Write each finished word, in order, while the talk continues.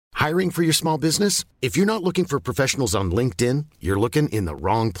Hiring for your small business? If you're not looking for professionals on LinkedIn, you're looking in the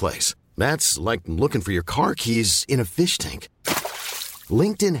wrong place. That's like looking for your car keys in a fish tank.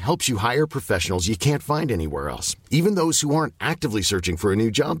 LinkedIn helps you hire professionals you can't find anywhere else, even those who aren't actively searching for a new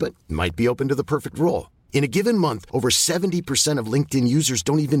job but might be open to the perfect role. In a given month, over 70% of LinkedIn users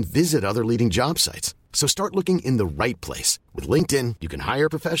don't even visit other leading job sites. So start looking in the right place. With LinkedIn, you can hire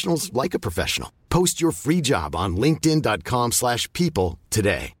professionals like a professional. Post your free job on linkedin.com/people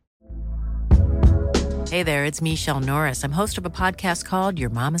today. Hey there, it's Michelle Norris. I'm host of a podcast called Your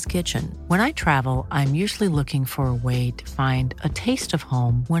Mama's Kitchen. When I travel, I'm usually looking for a way to find a taste of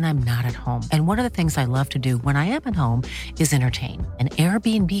home when I'm not at home. And one of the things I love to do when I am at home is entertain. And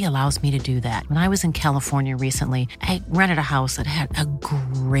Airbnb allows me to do that. When I was in California recently, I rented a house that had a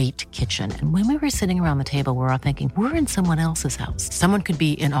great kitchen. And when we were sitting around the table, we're all thinking, we're in someone else's house. Someone could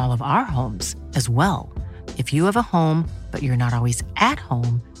be in all of our homes as well. If you have a home, but you're not always at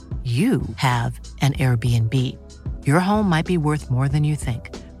home, you have an Airbnb. Your home might be worth more than you think.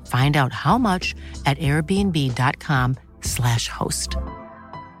 Find out how much at airbnb.com/host.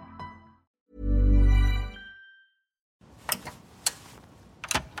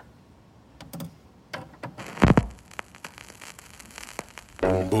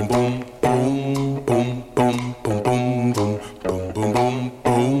 Boom, boom, boom, boom, boom, boom, boom, boom, boom, boom, boom, boom,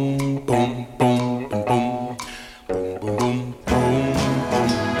 boom, boom, boom, boom, boom.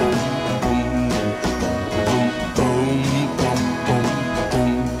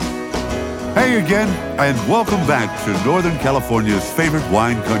 Hey again, and welcome back to Northern California's favorite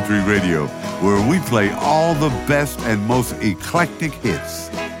wine country radio, where we play all the best and most eclectic hits.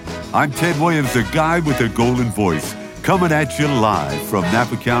 I'm Ted Williams, the guy with the golden voice, coming at you live from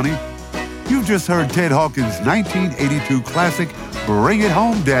Napa County. You've just heard Ted Hawkins' 1982 classic, Bring It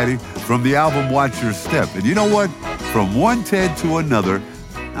Home, Daddy, from the album Watch Your Step. And you know what? From one Ted to another,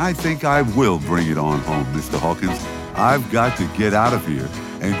 I think I will bring it on home, Mr. Hawkins. I've got to get out of here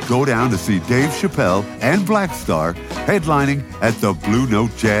and go down to see Dave Chappelle and Black Star headlining at the Blue Note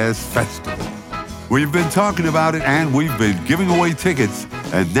Jazz Festival. We've been talking about it and we've been giving away tickets,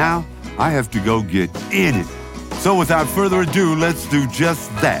 and now I have to go get in it. So without further ado, let's do just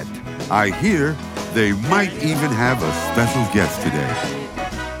that. I hear they might even have a special guest today.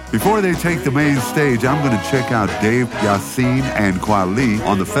 Before they take the main stage, I'm going to check out Dave, Yassine, and Kweli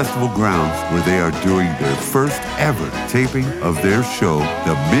on the festival grounds where they are doing their first ever taping of their show,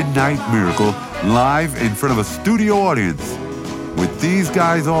 The Midnight Miracle, live in front of a studio audience. With these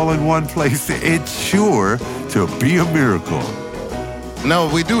guys all in one place, it's sure to be a miracle. No,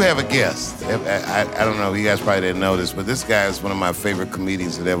 we do have a guest. I don't know, you guys probably didn't know this, but this guy is one of my favorite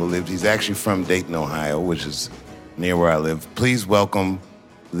comedians that ever lived. He's actually from Dayton, Ohio, which is near where I live. Please welcome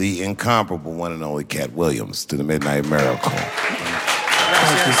the incomparable one and only Katt Williams to the Midnight Miracle.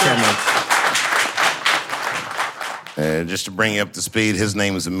 Thank you so much. Just to bring you up to speed, his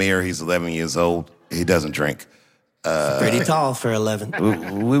name is Amir. He's 11 years old. He doesn't drink. Pretty tall for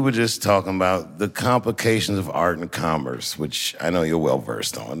 11. We were just talking about the complications of art and commerce, which I know you're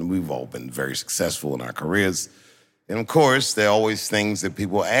well-versed on. We've all been very successful in our careers. And of course, there are always things that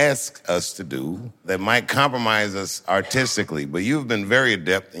people ask us to do that might compromise us artistically. But you've been very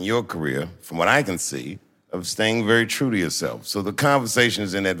adept in your career, from what I can see, of staying very true to yourself. So the conversation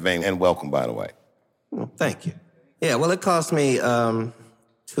is in that vein. And welcome, by the way. Well, thank you. Yeah, well, it cost me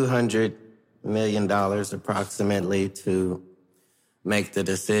 $200 million approximately to make the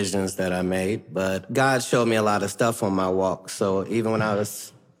decisions that I made. But God showed me a lot of stuff on my walk. So even when I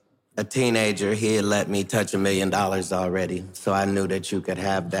was a teenager, he had let me touch $1 million already. So I knew that you could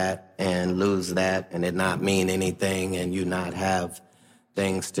have that and lose that and it not mean anything and you not have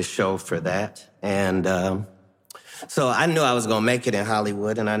things to show for that. And so I knew I was going to make it in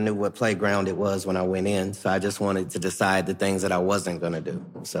Hollywood, and I knew what playground it was when I went in. So I just wanted to decide the things that I wasn't going to do.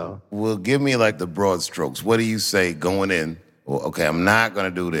 So, well, give me like the broad strokes. What do you say going in? Well, okay, I'm not going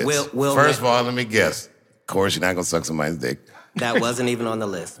to do this. First of all, let me guess. Of course, you're not going to suck somebody's dick. That wasn't even on the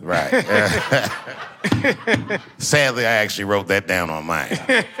list. Right. Sadly, I actually wrote that down on mine.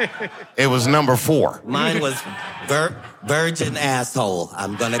 It was number 4. Mine was virgin asshole.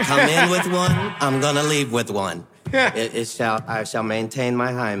 I'm going to come in with one. I'm going to leave with one. I shall maintain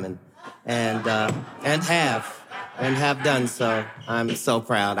my hymen and have done so. I'm so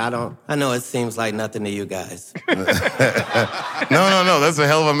proud. I know it seems like nothing to you guys. No. That's a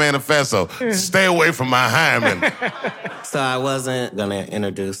hell of a manifesto. Stay away from my hymen. So I wasn't going to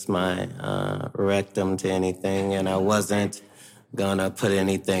introduce my rectum to anything, and I wasn't going to put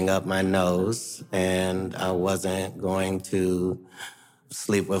anything up my nose, and I wasn't going to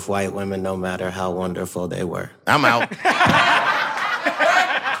sleep with white women no matter how wonderful they were. I'm out.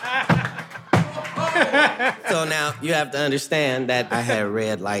 So now you have to understand that I had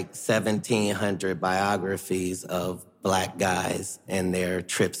read like 1,700 biographies of black guys and their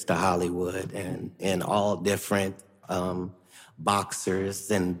trips to Hollywood and in all different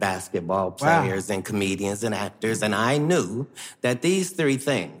boxers and basketball players and comedians and actors. And I knew that these three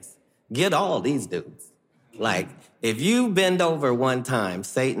things get all these dudes. Like, if you bend over one time,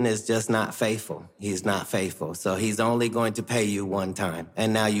 Satan is just not faithful. He's not faithful. So he's only going to pay you one time.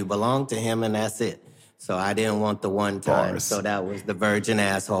 And now you belong to him and that's it. So I didn't want the one time. Bars. So that was the virgin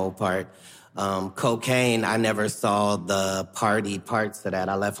asshole part. Cocaine, I never saw the party parts of that.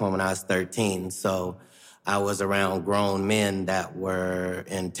 I left home when I was 13. So I was around grown men that were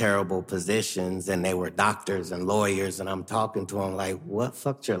in terrible positions and they were doctors and lawyers. And I'm talking to them like, what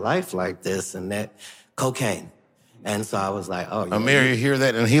fucked your life like this? And that cocaine. And so I was like, oh. Amir, you hear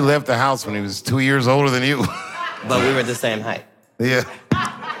that? And he left the house when he was 2 years older than you. But we were the same height. Yeah.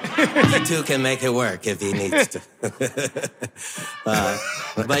 He too can make it work if he needs to.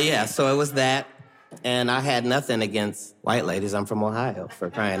 But yeah, so it was that. And I had nothing against white ladies. I'm from Ohio, for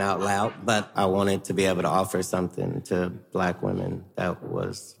crying out loud. But I wanted to be able to offer something to black women that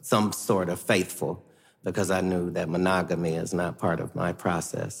was some sort of faithful, because I knew that monogamy is not part of my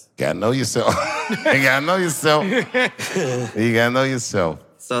process. You gotta know yourself. You gotta know yourself. You gotta know yourself.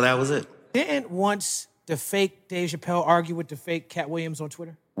 So that was it. Didn't once the fake Dave Chappelle argue with the fake Cat Williams on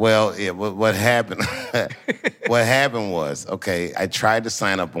Twitter? Well, yeah, what happened? What happened was, okay, I tried to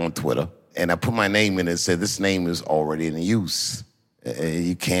sign up on Twitter, and I put my name in and said, this name is already in use.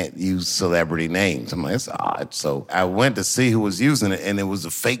 You can't use celebrity names. I'm like, that's odd. So I went to see who was using it, and it was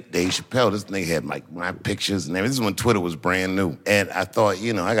a fake Dave Chappelle. This nigga had like my pictures and everything. This is when Twitter was brand new. And I thought,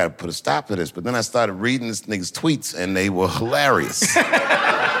 I got to put a stop to this. But then I started reading this nigga's tweets, and they were hilarious.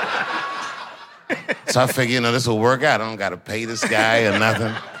 So I figured, this will work out. I don't got to pay this guy or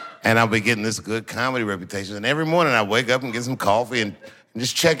nothing. And I'll be getting this good comedy reputation. And every morning I wake up and get some coffee and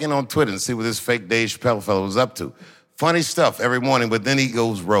just check in on Twitter and see what this fake Dave Chappelle fellow was up to. Funny stuff every morning, but then he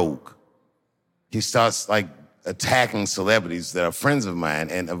goes rogue. He starts, attacking celebrities that are friends of mine.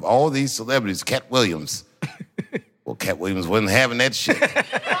 And of all these celebrities, Cat Williams. Well, Cat Williams wasn't having that shit.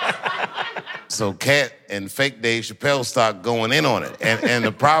 So Cat and fake Dave Chappelle start going in on it. And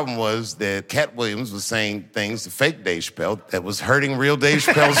the problem was that Cat Williams was saying things to fake Dave Chappelle that was hurting real Dave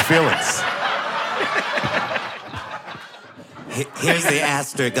Chappelle's feelings. Here's the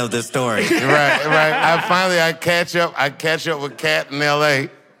asterisk of the story. Right. I catch up with Cat in L.A.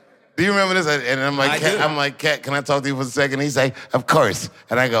 Do you remember this? And I'm like, Cat, can I talk to you for a second? He's like, of course.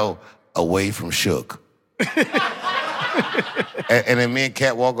 And I go, away from Shook. and then me and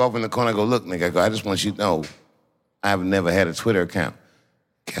Cat walk off in the corner. I go, look, nigga, I just want you to know, I've never had a Twitter account.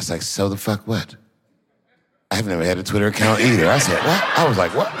 Cat's like, so the fuck what? I've never had a Twitter account either. I said, what? I was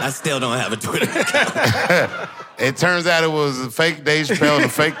like, what? I still don't have a Twitter account. It turns out it was a fake Dave Chappelle and a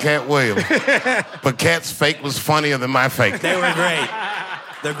fake Cat Williams. But Cat's fake was funnier than my fake. They were great.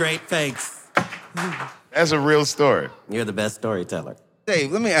 They're great fakes. That's a real story. You're the best storyteller.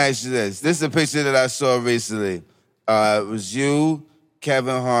 Dave, let me ask you this. This is a picture that I saw recently. It was you,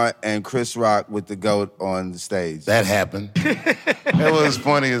 Kevin Hart, and Chris Rock with the GOAT on the stage. That happened. It was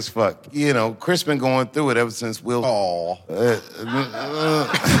funny as fuck. Chris been going through it ever since Will.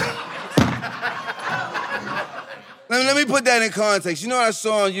 Let me put that in context. You know what I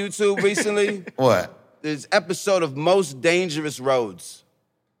saw on YouTube recently? What? This episode of Most Dangerous Roads.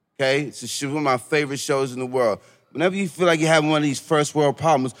 Okay? It's one of my favorite shows in the world. Whenever you feel like you're having one of these first world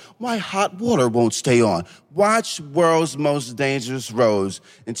problems, my hot water won't stay on. Watch World's Most Dangerous Roads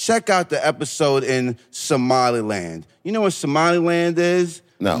and check out the episode in Somaliland. You know what Somaliland is?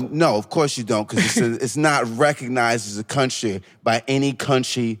 No. No, of course you don't, because it's not recognized as a country by any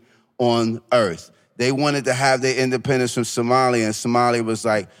country on earth. They wanted to have their independence from Somalia, and Somalia was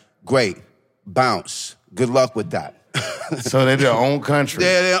like, great, bounce. Good luck with that. So they're their own country.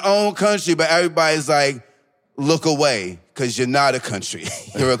 They're their own country, but everybody's like, look away, because you're not a country.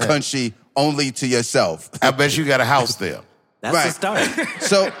 You're a country only to yourself. I bet you got a house there. That's the start.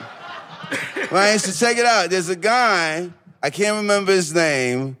 So, right, so check it out. There's a guy, I can't remember his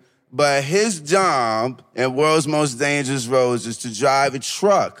name, but his job in World's Most Dangerous Roads is to drive a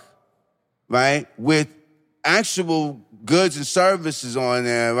truck, right, with actual goods and services on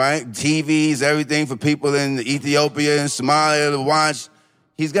there, right? TVs, everything for people in Ethiopia and Somalia to watch.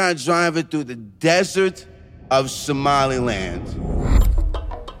 He's got to drive it through the desert of Somaliland,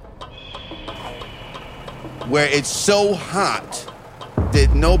 where it's so hot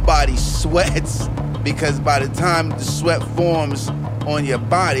that nobody sweats, because by the time the sweat forms on your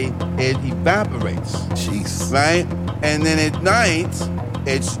body, it evaporates. Jeez. Right? And then at night,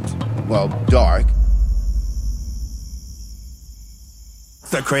 it's, dark.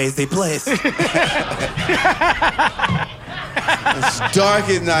 It's a crazy place. It's dark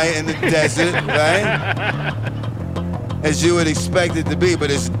at night in the desert, right? As you would expect it to be,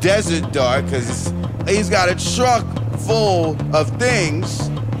 but it's desert dark because he's got a truck full of things,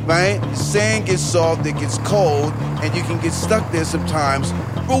 right? The sand gets soft, it gets cold, and you can get stuck there sometimes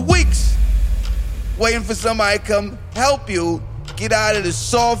for weeks waiting for somebody to come help you get out of the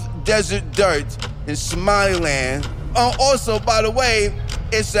soft desert dirt in Somaliland. Oh, also, by the way,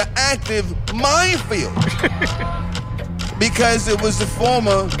 it's an active minefield because it was the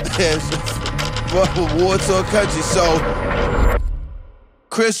former war-torn country. So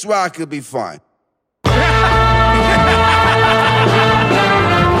Chris Rock could be fine.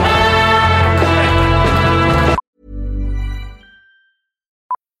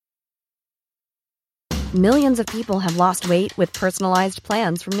 Millions of people have lost weight with personalized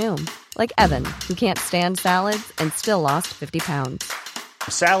plans from Noom. Like Evan, who can't stand salads and still lost 50 pounds.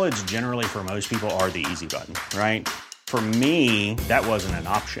 Salads generally for most people are the easy button, right? For me, that wasn't an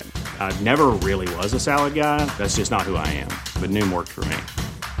option. I never really was a salad guy. That's just not who I am. But Noom worked for me.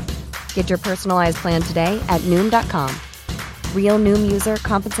 Get your personalized plan today at Noom.com. Real Noom user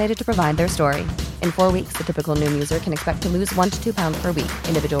compensated to provide their story. In 4 weeks, the typical Noom user can expect to lose 1 to 2 pounds per week.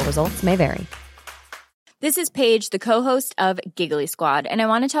 Individual results may vary. This is Paige, the co-host of Giggly Squad, and I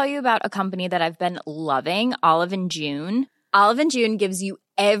want to tell you about a company that I've been loving, Olive & June. Olive & June gives you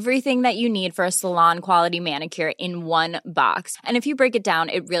everything that you need for a salon-quality manicure in one box. And if you break it down,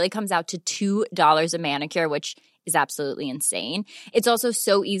 it really comes out to $2 a manicure, which is absolutely insane. It's also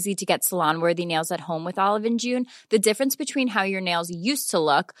so easy to get salon-worthy nails at home with Olive & June. The difference between how your nails used to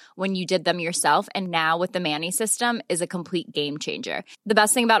look when you did them yourself and now with the Mani system is a complete game changer. The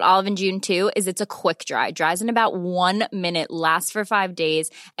best thing about Olive & June, too, is it's a quick dry. Dries in about 1 minute, lasts for 5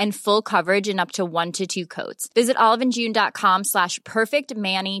 days, and full coverage in up to 1 to 2 coats. Visit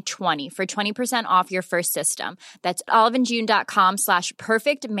oliveandjune.com/perfectmani20 for 20% off your first system. That's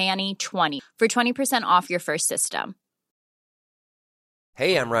oliveandjune.com/perfectmani20 for 20% off your first system.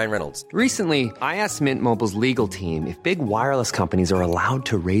 Hey, I'm Ryan Reynolds. Recently, I asked Mint Mobile's legal team if big wireless companies are allowed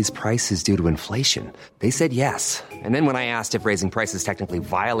to raise prices due to inflation. They said yes. And then when I asked if raising prices technically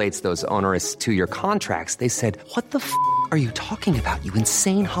violates those onerous 2-year contracts, they said, "What the f*** are you talking about, you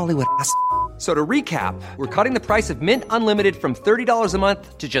insane Hollywood ass?" So to recap, we're cutting the price of Mint Unlimited from $30 a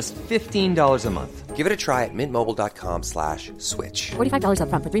month to just $15 a month. Give it a try at mintmobile.com/switch. $45 up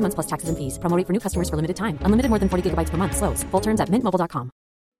front for 3 months plus taxes and fees. Promo rate for new customers for limited time. Unlimited more than 40 gigabytes per month. Slows full terms at mintmobile.com.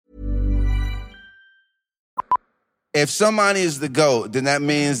 If somebody is the GOAT, then that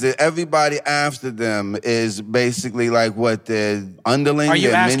means that everybody after them is basically like what, their underling, Are you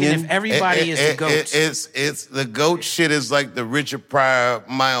their asking minion? if everybody is the GOAT? It's the GOAT shit is like the Richard Pryor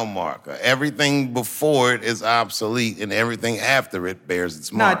mile marker. Everything before it is obsolete, and everything after it bears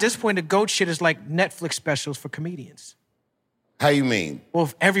its No, mark. at this point, the GOAT shit is like Netflix specials for comedians. How you mean? Well,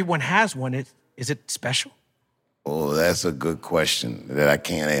 if everyone has one, is it special? Oh, that's a good question that I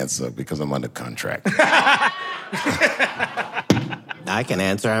can't answer because I'm under contract. I can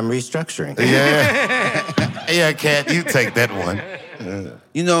answer. I'm restructuring. Yeah, Cat, you take that one.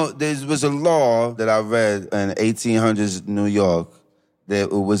 You know, there was a law that I read in 1800s New York that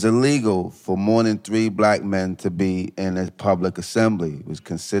it was illegal for more than 3 black men to be in a public assembly. It was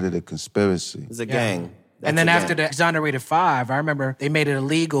considered a conspiracy. It's a gang. And then after the exonerated 5, I remember they made it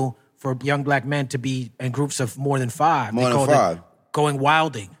illegal for young black men to be in groups of more than 5. More They than called 5. it going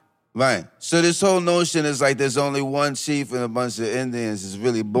wilding. Right. So this whole notion is like there's only one chief and a bunch of Indians is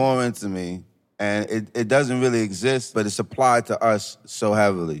really boring to me. And it doesn't really exist, but it's applied to us so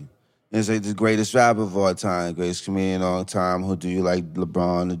heavily. It's like the greatest rapper of all time, greatest comedian of all time. Who do you like?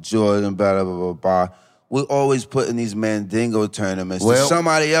 LeBron or Jordan, blah, blah, blah, blah. We're always putting these Mandingo tournaments. Well,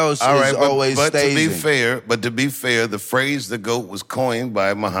 Somebody else all is right, always but staging. to be fair, the phrase "the GOAT" was coined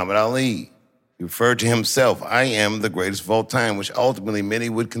by Muhammad Ali. He referred to himself, "I am the greatest of all time," which ultimately many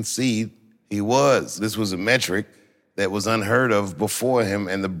would concede he was. This was a metric that was unheard of before him,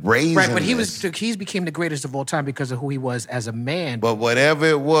 and the brazenness. Right, but he became the greatest of all time because of who he was as a man. But whatever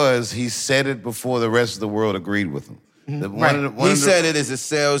it was, he said it before the rest of the world agreed with him. He said it as a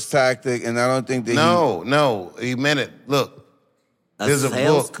sales tactic, and I don't think that No, he meant it. Look, there's a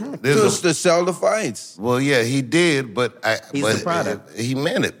book. To sell the fights. Well, yeah, he did, but He's the product. He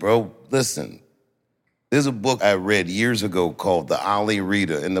meant it, bro. Listen, there's a book I read years ago called The Ali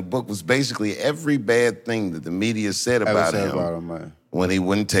Reader, and the book was basically every bad thing that the media said about him when he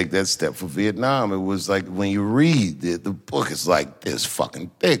wouldn't take that step for Vietnam. It was like when you read it, the book is like this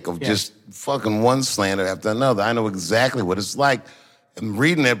fucking thick of just fucking one slander after another. I know exactly what it's like. And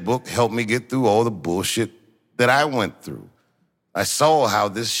reading that book helped me get through all the bullshit that I went through. I saw how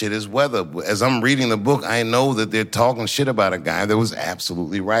this shit is weathered. As I'm reading the book, I know that they're talking shit about a guy that was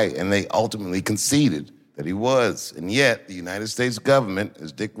absolutely right, and they ultimately conceded that he was. And yet, the United States government,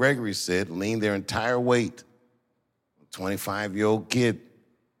 as Dick Gregory said, leaned their entire weight on a 25-year-old kid.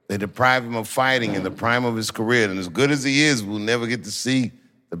 They deprived him of fighting in the prime of his career, and as good as he is, we'll never get to see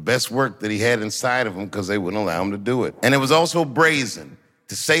the best work that he had inside of him because they wouldn't allow him to do it. And it was also brazen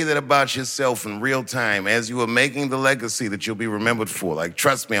to say that about yourself in real time as you are making the legacy that you'll be remembered for. Like,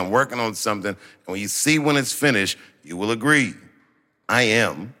 trust me, I'm working on something, and when you see when it's finished, you will agree. I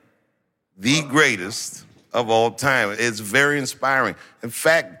am the greatest of all time. It's very inspiring. In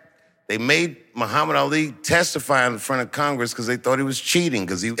fact, they made Muhammad Ali testify in front of Congress because they thought he was cheating,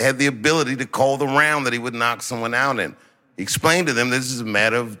 because he had the ability to call the round that he would knock someone out in. He explained to them this is a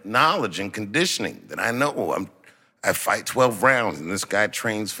matter of knowledge and conditioning, that I know. I fight 12 rounds, and this guy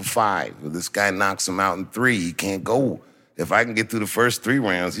trains for 5. If this guy knocks him out in 3, he can't go. If I can get through the first 3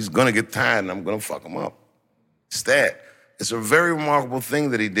 rounds, he's going to get tired, and I'm going to fuck him up. It's that. It's a very remarkable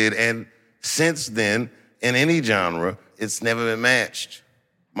thing that he did, and since then, in any genre, it's never been matched.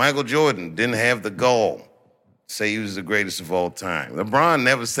 Michael Jordan didn't have the gall to say he was the greatest of all time. LeBron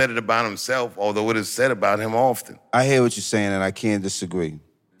never said it about himself, although it is said about him often. I hear what you're saying, and I can't disagree.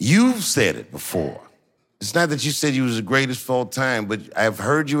 You've said it before. It's not that you said you was the greatest of all time, but I've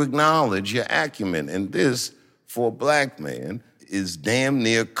heard you acknowledge your acumen, and this, for a black man, is damn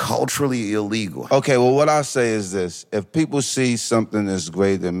near culturally illegal. Okay, well, what I'll say is this. If people see something that's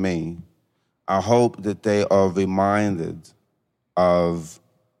greater than me, I hope that they are reminded of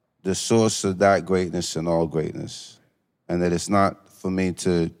the source of that greatness and all greatness, and that it's not for me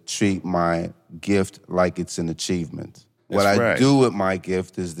to treat my gift like it's an achievement. What I do with my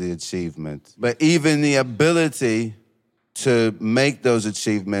gift is the achievement. But even the ability to make those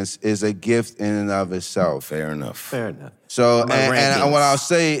achievements is a gift in and of itself. Fair enough. Fair enough. So, and what I'll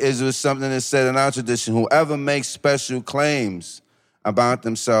say is it was something that's said in our tradition. Whoever makes special claims about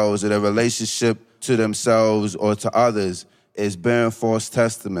themselves or their relationship to themselves or to others is bearing false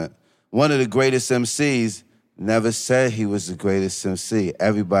testament. One of the greatest MCs never said he was the greatest MC.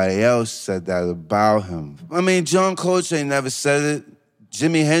 Everybody else said that about him. I mean, John Coltrane never said it.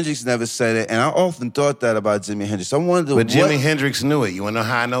 Jimi Hendrix never said it. And I often thought that about Jimi Hendrix. I wondered But Jimi Hendrix knew it. You want to know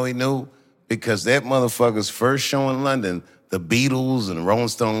how I know he knew? Because that motherfucker's first show in London, the Beatles and the Rolling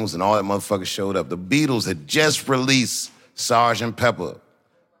Stones and all that motherfuckers showed up. The Beatles had just released Sgt. Pepper.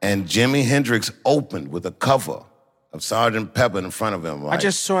 And Jimi Hendrix opened with a cover of Sgt. Pepper in front of him. Like, I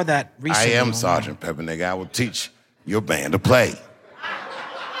just saw that recently. I am Sgt. Pepper, nigga. I will teach your band to play.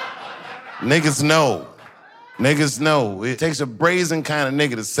 Niggas know. Niggas know. It takes a brazen kind of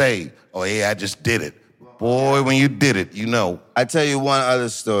nigga to say, oh, yeah, I just did it. Boy, when you did it, you know. I tell you one other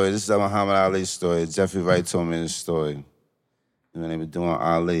story. This is a Muhammad Ali story. Jeffrey Wright told me this story. When they were doing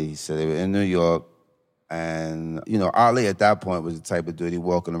Ali, he said they were in New York, and, you know, Ali at that point was the type of dude, he'd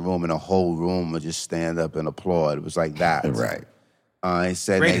walk in the room and the whole room would just stand up and applaud. It was like that. Right. He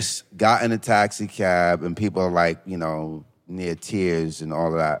said they got in a taxi cab and people are like, you know, near tears and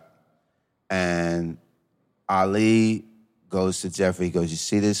all of that. And Ali goes to Jeffrey, he goes, you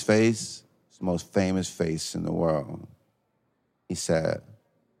see this face? It's the most famous face in the world. He said,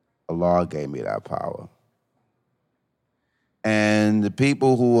 Allah gave me that power. And the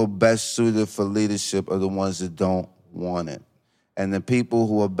people who are best suited for leadership are the ones that don't want it. And the people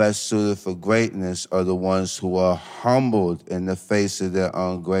who are best suited for greatness are the ones who are humbled in the face of their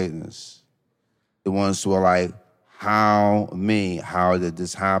own greatness. The ones who are like, how did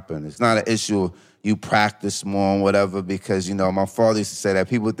this happen? It's not an issue of you practice more and whatever, because, you know, my father used to say that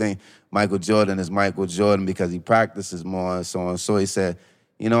people think Michael Jordan is Michael Jordan because he practices more and so on. So he said,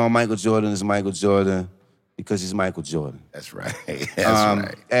 you know, Michael Jordan is Michael Jordan because he's Michael Jordan. That's right. That's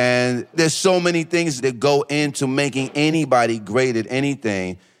right. And there's so many things that go into making anybody great at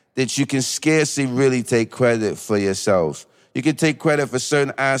anything that you can scarcely really take credit for yourself. You can take credit for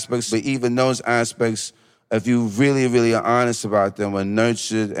certain aspects, but even those aspects, if you really, really are honest about them, are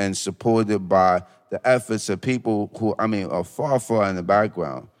nurtured and supported by the efforts of people who, I mean, are far, far in the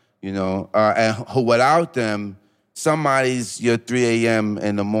background, you know, and who without them, somebody's your 3 a.m.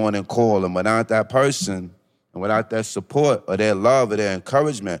 in the morning call, and without that person, and without their support or their love or their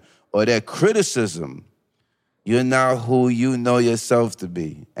encouragement or their criticism, you're not who you know yourself to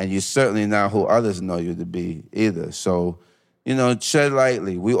be. And you're certainly not who others know you to be either. So, you know, tread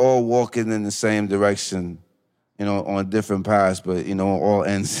lightly. We all walking in the same direction, you know, on different paths, but, you know, it all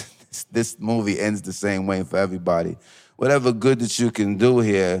ends, this movie ends the same way for everybody. Whatever good that you can do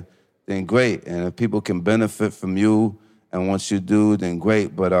here, then great. And if people can benefit from you and what you do, then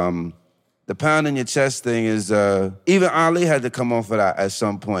great. But The pound in your chest thing is, even Ali had to come off of that at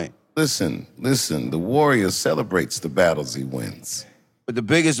some point. Listen, the warrior celebrates the battles he wins. But the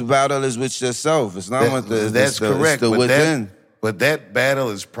biggest battle is with yourself. It's not with the That's correct. It's the within. But that battle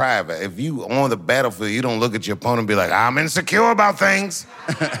is private. If you on the battlefield, you don't look at your opponent and be like, I'm insecure about things.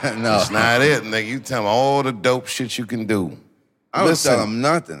 No. That's not it. Nigga, you tell him all the dope shit you can do. I don't tell him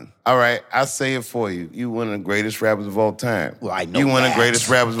nothing. All right, I say it for you. You one of the greatest rappers of all time. Well, I know You one of that. the greatest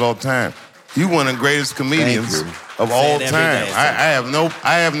rappers of all time. You one of the greatest comedians of all it every time. day,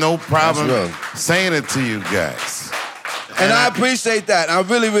 I have no problem That's saying it to you guys. And I appreciate that. I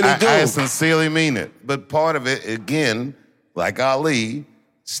really, really do. I sincerely mean it. But part of it, again, like Ali,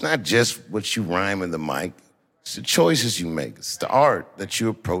 it's not just what you rhyme in the mic. It's the choices you make. It's the art that you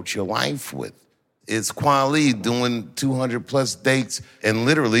approach your life with. It's Kweli doing 200 plus dates and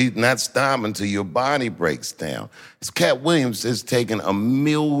literally not stopping until your body breaks down. It's Cat Williams has taken 1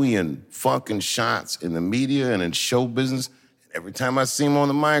 million fucking shots in the media and in show business. Every time I see him on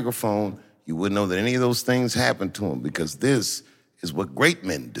the microphone, you wouldn't know that any of those things happened to him because this is what great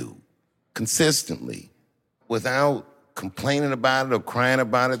men do consistently without complaining about it or crying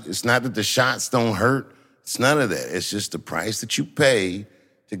about it. It's not that the shots don't hurt. It's none of that. It's just the price that you pay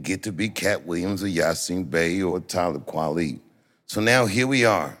to get to be Cat Williams or Yasin Bey or Talib Kweli. So now here we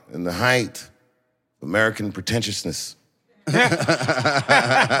are in the height of American pretentiousness.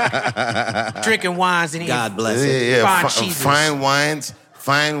 Drinking wines and eating. God bless it. Fine cheeses. Fine wines.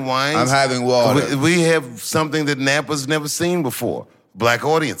 I'm having water. We have something that Napa's never seen before. Black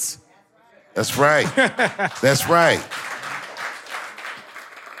audience. That's right. That's right.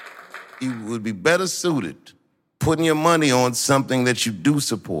 You would be better suited putting your money on something that you do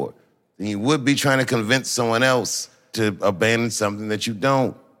support than you would be trying to convince someone else to abandon something that you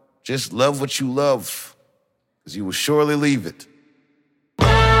don't. Just love what you love, because you will surely leave it.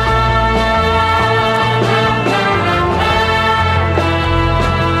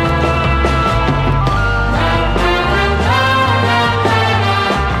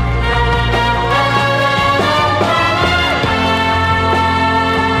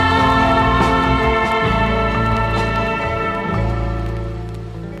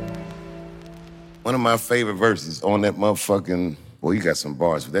 One of my favorite verses on that motherfucking, well, you got some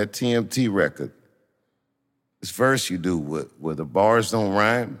bars, but that TMT record, this verse you do where the bars don't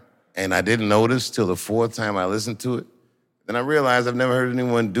rhyme, and I didn't notice till the fourth time I listened to it. Then I realized I've never heard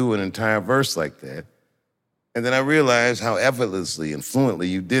anyone do an entire verse like that. And then I realized how effortlessly and fluently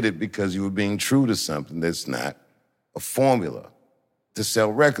you did it because you were being true to something that's not a formula to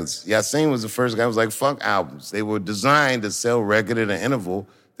sell records. Yasin was the first guy who was like, fuck albums. They were designed to sell record at an interval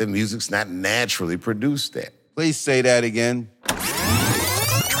that music's not naturally produced at. Please say that again.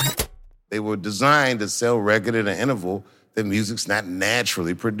 They were designed to sell record at an interval that music's not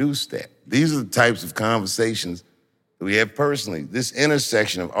naturally produced at. These are the types of conversations that we have personally. This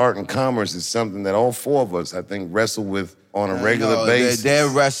intersection of art and commerce is something that all four of us, I think, wrestle with on a regular basis. They're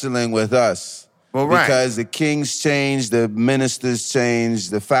wrestling with us. Well, right. Because the kings change, the ministers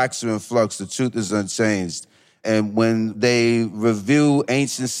change, the facts are in flux, the truth is unchanged. And when they review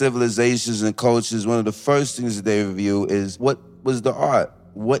ancient civilizations and cultures, one of the first things that they review is what was the art?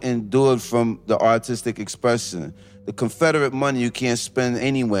 What endured from the artistic expression? The Confederate money you can't spend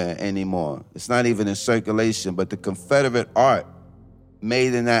anywhere anymore. It's not even in circulation, but the Confederate art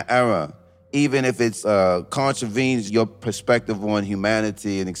made in that era, even if it's contravenes your perspective on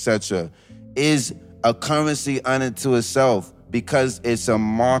humanity and etc., is a currency unto itself because it's a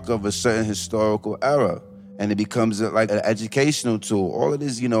mark of a certain historical era. And it becomes like an educational tool. All of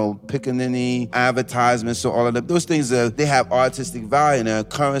this, Pickaninny, advertisements, so all of them, those things, they have artistic value and they're a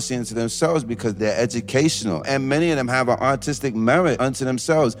currency unto themselves because they're educational. And many of them have an artistic merit unto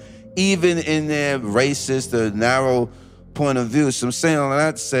themselves, even in their racist or narrow point of view. So I'm saying all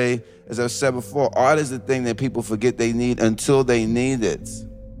that to say, as I've said before, art is the thing that people forget they need until they need it,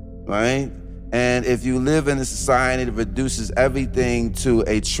 right? And if you live in a society that reduces everything to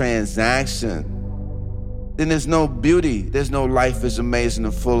a transaction, then there's no beauty. There's no life is amazing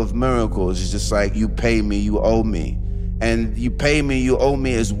and full of miracles. It's just like you pay me, you owe me. And you pay me, you owe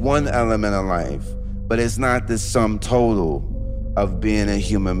me is one element of life, but it's not the sum total of being a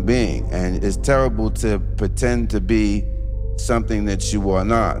human being. And it's terrible to pretend to be something that you are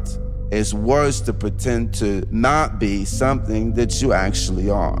not. It's worse to pretend to not be something that you actually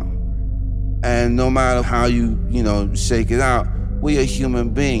are. And no matter how you shake it out, we are human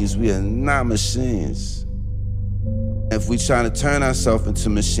beings. We are not machines. If we try to turn ourselves into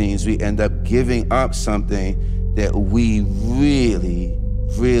machines, we end up giving up something that we really,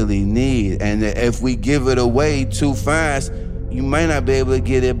 really need. And if we give it away too fast, you might not be able to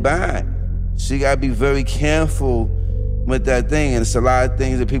get it back. So you gotta be very careful with that thing. And it's a lot of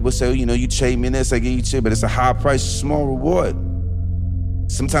things that people say, you know, you trade me this, I give you two, but it's a high price, small reward.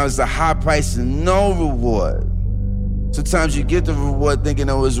 Sometimes it's a high price and no reward. Sometimes you get the reward thinking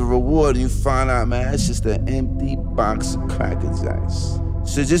it was a reward, and you find out, man, it's just an empty box of Cracker Jacks.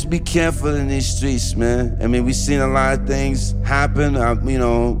 So just be careful in these streets, man. I mean, we've seen a lot of things happen. You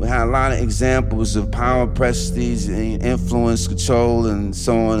know, we had a lot of examples of power, prestige, and influence, control, and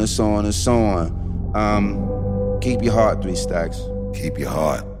so on and so on and so on. Keep your heart, 3 Stacks. Keep your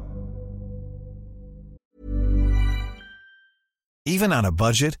heart. Even on a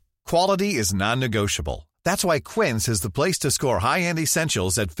budget, quality is non-negotiable. That's why Quince is the place to score high-end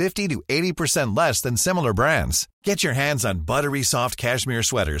essentials at 50 to 80% less than similar brands. Get your hands on buttery soft cashmere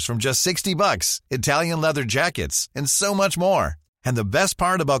sweaters from just $60, Italian leather jackets, and so much more. And the best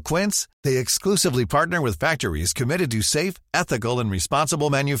part about Quince, they exclusively partner with factories committed to safe, ethical, and responsible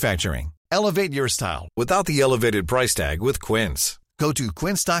manufacturing. Elevate your style without the elevated price tag with Quince. Go to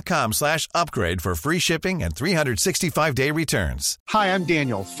quince.com/upgrade for free shipping and 365-day returns. Hi, I'm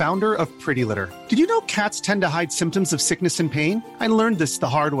Daniel, founder of Pretty Litter. Did you know cats tend to hide symptoms of sickness and pain? I learned this the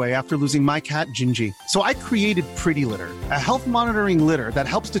hard way after losing my cat, Gingy. So I created Pretty Litter, a health monitoring litter that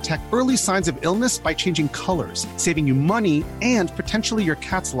helps detect early signs of illness by changing colors, saving you money and potentially your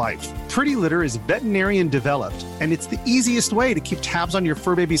cat's life. Pretty Litter is veterinarian developed, and it's the easiest way to keep tabs on your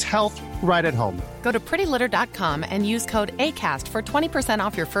fur baby's health right at home. Go to prettylitter.com and use code ACAST for 20%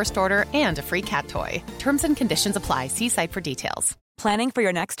 off your first order and a free cat toy. Terms and conditions apply. See site for details. Planning for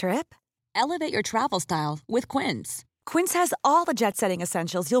your next trip? Elevate your travel style with Quince. Quince has all the jet-setting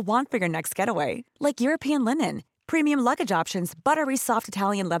essentials you'll want for your next getaway, like European linen, premium luggage options, buttery soft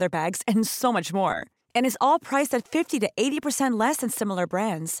Italian leather bags, and so much more. And is all priced at 50 to 80% less than similar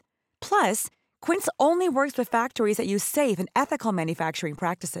brands. Plus, Quince only works with factories that use safe and ethical manufacturing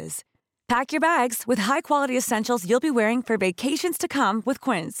practices. Pack your bags with high-quality essentials you'll be wearing for vacations to come with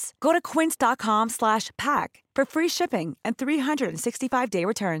Quince. Go to quince.com/pack for free shipping and 365-day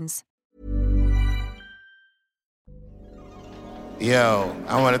returns. Yo,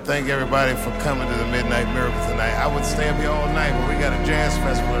 I want to thank everybody for coming to the Midnight Miracle tonight. I would stay up here all night, but we got a jazz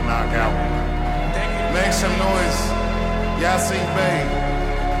festival to knock out. Make some noise. Yasin Bey,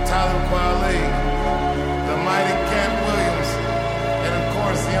 Talib Kweli, the mighty Cat Williams, and of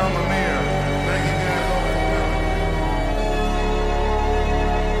course, Young Amir. Thank you guys all for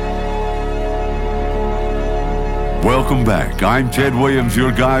coming. Welcome back. I'm Ted Williams,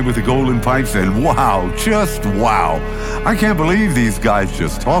 your guy with the golden pipes, and wow, just wow. I can't believe these guys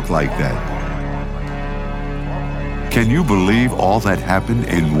just talk like that. Can you believe all that happened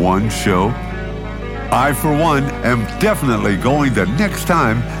in one show? I, for one, am definitely going the next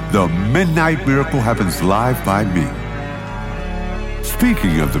time the Midnight Miracle happens live by me.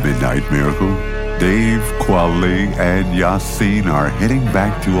 Speaking of the Midnight Miracle, Dave, Kweli, and Yasin are heading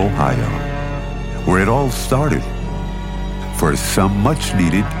back to Ohio, where it all started, for some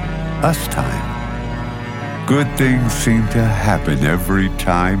much-needed us time. Good things seem to happen every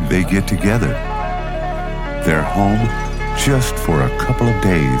time they get together. They're home just for a couple of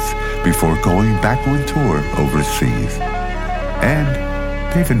days before going back on tour overseas. And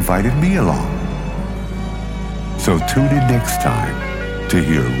they've invited me along. So tune in next time to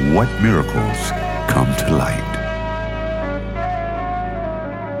hear what miracles come to light.